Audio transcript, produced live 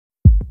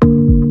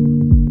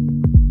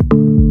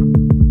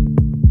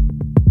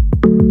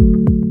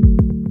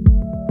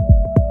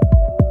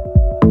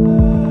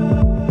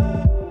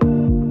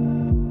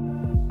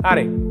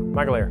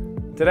Michael here.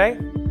 Today,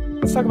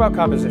 let's talk about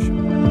composition.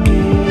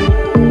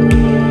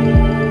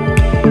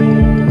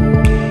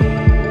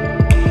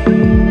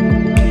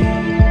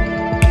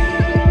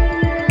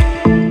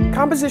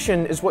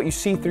 Composition is what you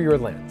see through your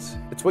lens.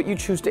 It's what you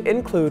choose to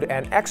include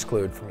and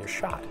exclude from your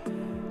shot.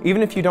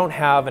 Even if you don't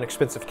have an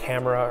expensive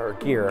camera or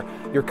gear,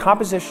 your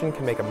composition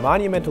can make a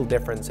monumental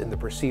difference in the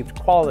perceived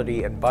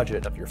quality and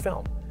budget of your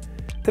film.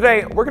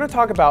 Today, we're going to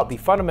talk about the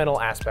fundamental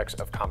aspects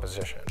of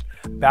composition: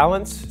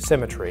 balance,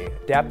 symmetry,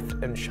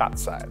 depth, and shot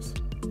size.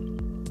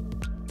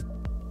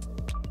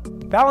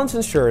 Balance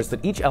ensures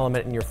that each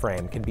element in your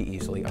frame can be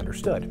easily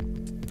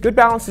understood. Good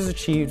balance is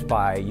achieved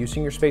by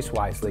using your space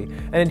wisely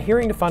and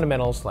adhering to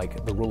fundamentals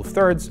like the rule of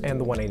thirds and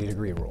the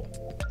 180-degree rule.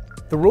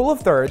 The rule of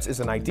thirds is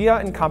an idea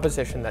in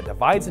composition that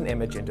divides an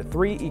image into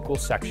 3 equal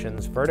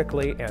sections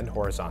vertically and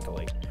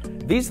horizontally.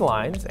 These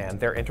lines and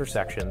their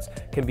intersections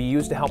can be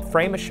used to help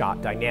frame a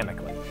shot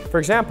dynamically. For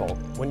example,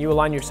 when you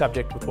align your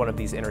subject with one of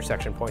these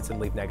intersection points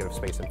and leave negative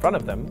space in front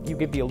of them, you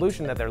give the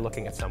illusion that they're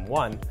looking at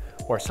someone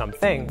or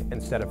something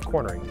instead of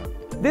cornering them.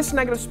 This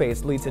negative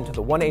space leads into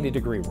the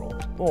 180-degree rule,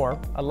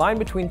 or a line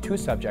between 2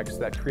 subjects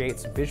that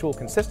creates visual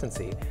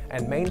consistency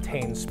and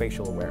maintains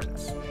spatial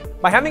awareness.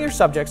 By having your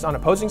subjects on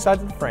opposing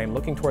sides of the frame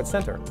looking towards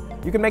center,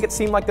 you can make it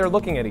seem like they're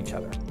looking at each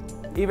other,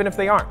 even if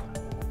they aren't.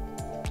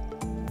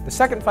 The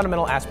second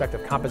fundamental aspect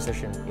of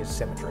composition is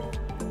symmetry.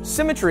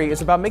 Symmetry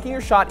is about making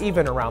your shot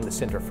even around the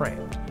center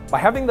frame. By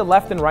having the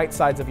left and right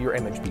sides of your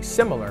image be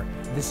similar,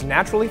 this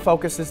naturally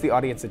focuses the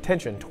audience's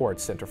attention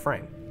towards center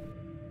frame.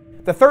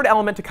 The third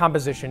element to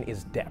composition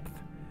is depth.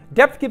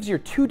 Depth gives your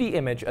 2D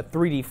image a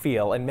 3D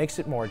feel and makes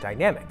it more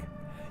dynamic.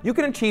 You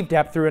can achieve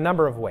depth through a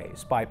number of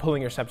ways: by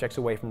pulling your subjects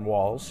away from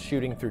walls,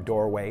 shooting through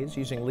doorways,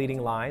 using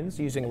leading lines,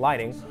 using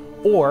lighting,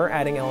 or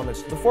adding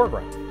elements to the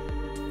foreground.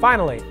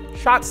 Finally,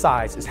 shot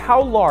size is how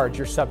large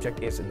your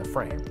subject is in the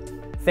frame.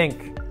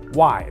 Think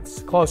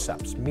wides,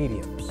 close-ups,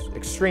 mediums,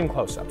 extreme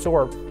close-ups,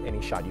 or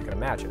any shot you can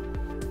imagine.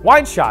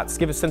 Wide shots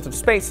give a sense of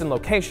space and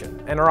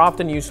location, and are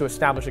often used to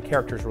establish a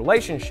character's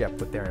relationship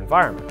with their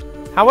environment.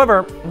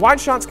 However,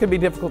 wide shots can be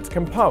difficult to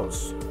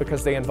compose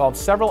because they involve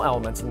several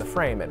elements in the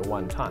frame at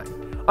one time.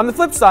 On the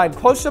flip side,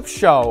 close-ups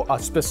show a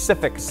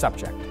specific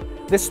subject.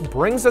 This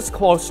brings us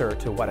closer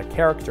to what a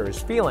character is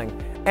feeling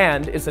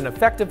and is an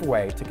effective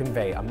way to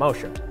convey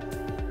emotion.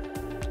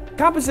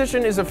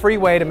 Composition is a free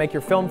way to make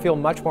your film feel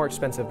much more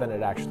expensive than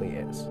it actually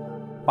is.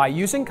 By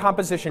using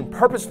composition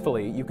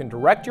purposefully, you can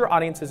direct your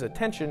audience's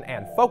attention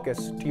and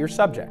focus to your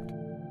subject.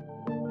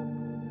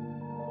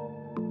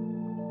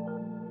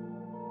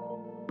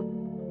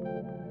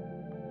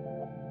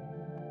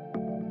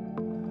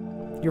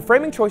 Your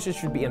framing choices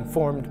should be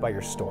informed by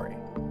your story.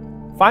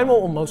 Find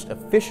what will most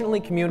efficiently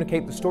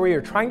communicate the story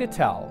you're trying to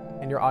tell,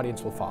 and your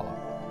audience will follow.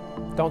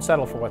 Don't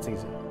settle for what's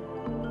easy.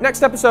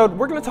 Next episode,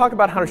 we're going to talk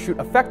about how to shoot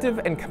effective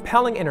and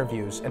compelling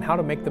interviews and how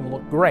to make them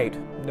look great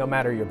no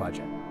matter your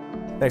budget.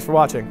 Thanks for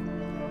watching.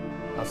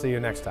 I'll see you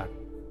next time.